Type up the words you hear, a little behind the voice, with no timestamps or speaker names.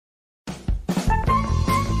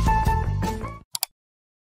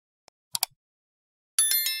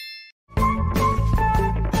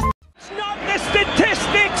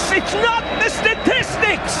It's not the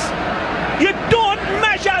statistics. You don't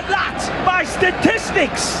measure that by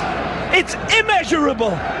statistics. It's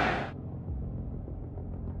immeasurable.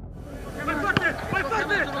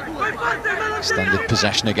 Extended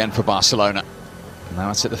possession again for Barcelona.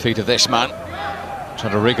 Now it's at the feet of this man.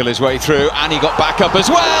 Trying to wriggle his way through, and he got back up as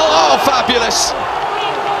well. Oh, fabulous.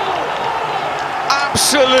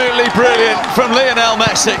 Absolutely brilliant from Lionel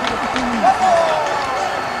Messi.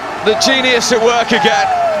 The genius at work again.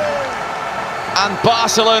 And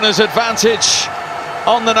Barcelona's advantage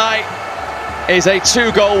on the night is a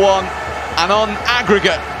 2-goal one, and on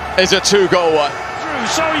aggregate is a 2-goal one.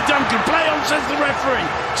 Sorry, Duncan, play on, says the referee.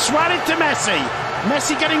 Swat it to Messi.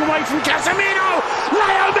 Messi getting away from Casemiro.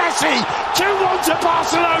 Leo Messi, 2-1 to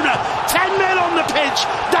Barcelona. 10-0 on the pitch.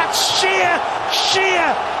 That's sheer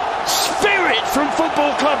spirit from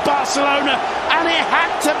Football Club Barcelona. And it had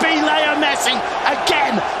to be Leo Messi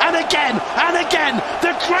again and again and again.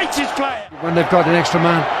 The greatest player. When they've got an extra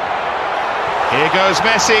man. Here goes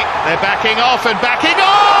Messi. They're backing off and backing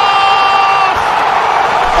off!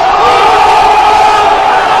 Oh!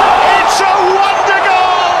 It's a wonder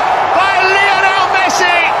goal by Lionel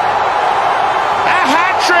Messi. A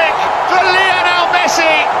hat-trick for Lionel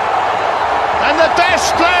Messi. And the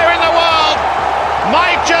best player in the world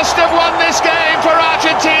might just have won this game for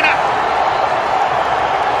Argentina.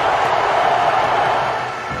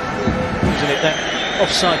 Isn't it, that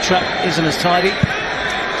offside trap isn't as tidy.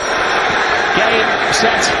 Game,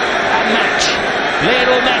 set, and match.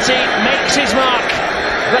 Lionel Messi makes his mark.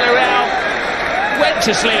 Villarreal went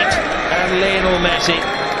to sleep, and Lionel Messi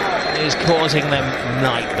is causing them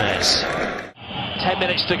nightmares. 10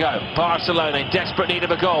 minutes to go. Barcelona in desperate need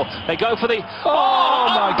of a goal. They go for the... Oh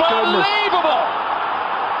my goodness. Unbelievable!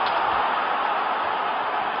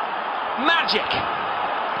 Magic.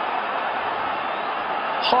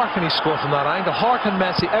 Harken he scored from that angle. Harken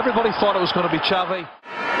Messi. Everybody thought it was going to be Xavi.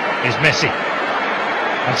 Is Messi.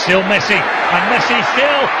 And still Messi. And Messi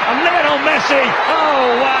still. And Lionel Messi.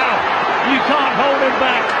 Oh, wow. You can't hold him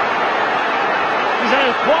back. He's had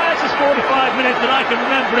the quietest 45 minutes that I can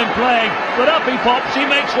remember him playing. But up he pops, he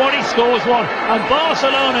makes one, he scores one. And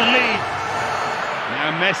Barcelona lead.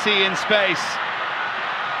 Now Messi in space.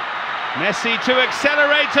 Messi to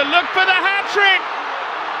accelerate, to look for the hat-trick.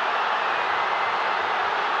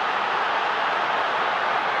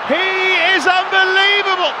 He is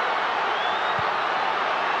unbelievable.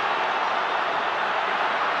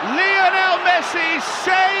 Lionel Messi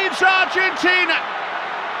saves Argentina.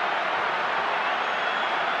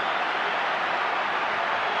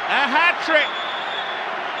 A hat-trick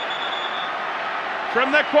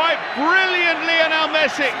from the quite brilliant Lionel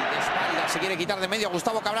Messi. Se quiere quitar de medio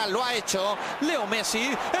Gustavo Cabral, lo ha hecho. Leo Messi,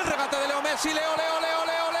 el regate de Leo Messi. Leo.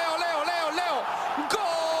 ¡Gol!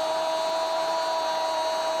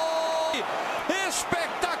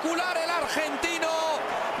 Espectacular el argentino.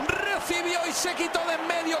 Recibió y se quitó de en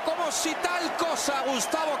medio como si tal cosa.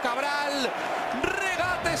 Gustavo Cabral.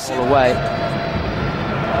 Regate. All away.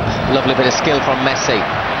 Lovely bit of skill from Messi.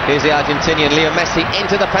 Here's the Argentinian Leo Messi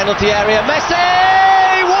into the penalty area.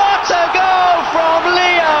 Messi! What a goal from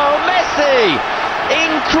Leo Messi!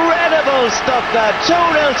 Incredible stuff there.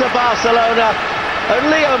 2-0 to Barcelona. And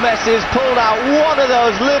Leo Messi has pulled out one of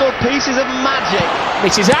those little pieces of magic.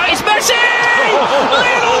 This is out. It's Messi!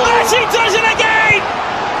 Lionel Messi does it again!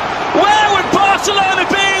 Where would Barcelona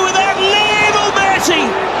be without Lionel Messi?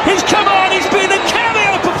 He's come on, it's been a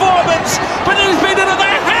cameo performance, but there's been another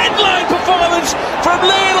headline performance from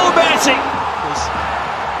Lionel Messi.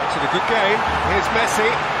 It's a good game. Here's Messi.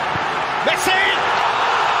 Messi!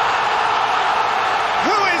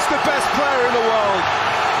 Who is the best player in the world?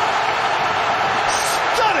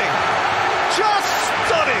 Stunning! Just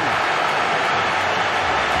stunning!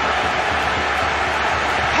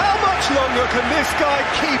 How much longer can this guy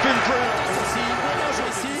keep improving?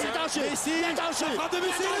 Il y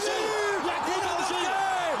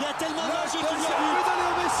a tellement d'enjeux qu'il y a eu.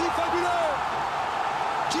 Messi, fabuleux.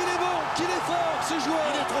 Qu'il est bon, qu'il est fort, ce joueur.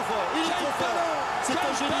 Il est trop fort, il est trop fort. C'est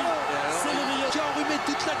un génie. C'est le meilleur. Qui a enrhumé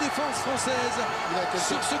toute la défense française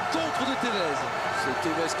sur ce contre de Tevez. C'est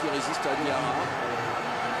Tevez qui résiste à lui.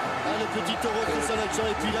 Ah, le petit taureau fait son action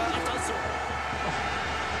et puis là, attention.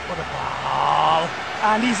 What a ball.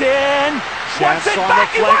 And he's in. Chance on the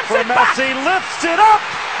flank for Messi. Lifts it up.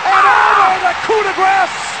 And over the coup de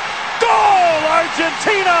grace. Goal,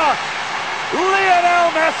 Argentina! Lionel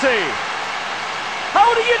Messi! How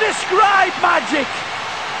do you describe magic?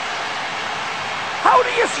 How do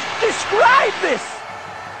you describe this?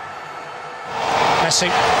 Messi,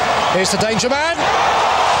 here's the danger man.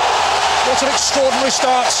 What an extraordinary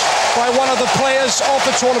start by one of the players of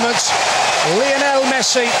the tournament, Lionel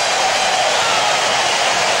Messi.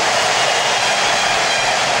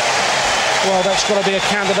 Well, that's got to be a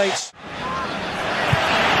candidate.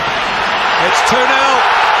 It's 2-0.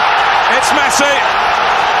 It's Messi.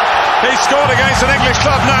 He's scored against an English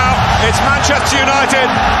club now. It's Manchester United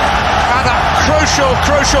at a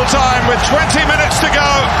crucial time with 20 minutes to go.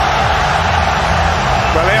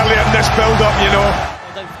 Well, earlier in this build-up, you know.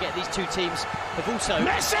 Well, don't forget, these two teams have also...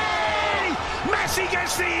 Messi! Messi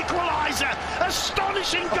gets the equaliser.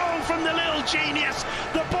 Astonishing goal from the little genius.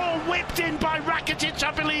 The ball whipped in by Rakitic,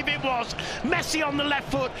 I believe it was. Messi on the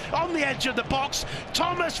left foot, on the edge of the box.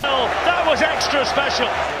 Thomas... That was extra special.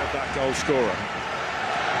 That goal scorer.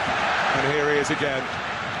 And here he is again.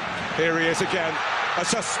 Here he is again.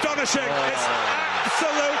 It's astonishing. It's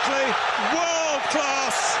absolutely world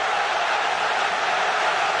class.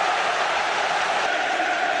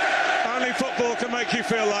 Only football can make you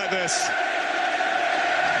feel like this.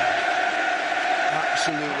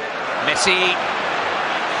 Absolutely. Messi.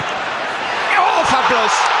 Oh,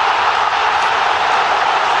 fabulous.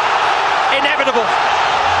 Inevitable.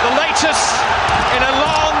 The latest in a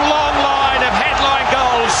long line of headline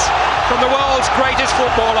goals from the world's greatest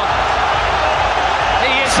footballer.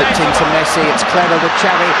 He is slipped into Messi. It's clever with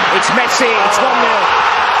Xavi. It's Messi. It's 1-0.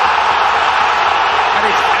 And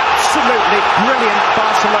it's absolutely brilliant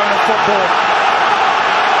Barcelona football.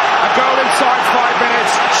 A goal inside 5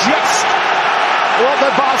 minutes. Just what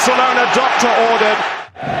the Barcelona doctor ordered.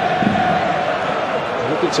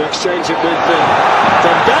 Looking to exchange it with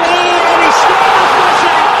Dembele, and he scores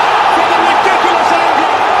Messi from a ridiculous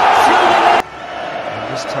angle through the net. And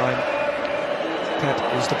this time, Pep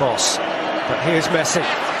is the boss. But here's Messi,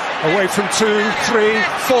 away from 2, 3,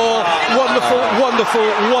 4.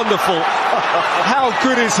 Wonderful. How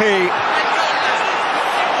good is he?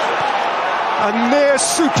 A near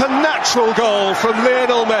supernatural goal from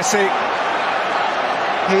Lionel Messi.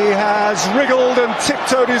 He has wriggled and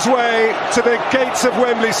tiptoed his way to the gates of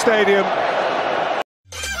Wembley Stadium.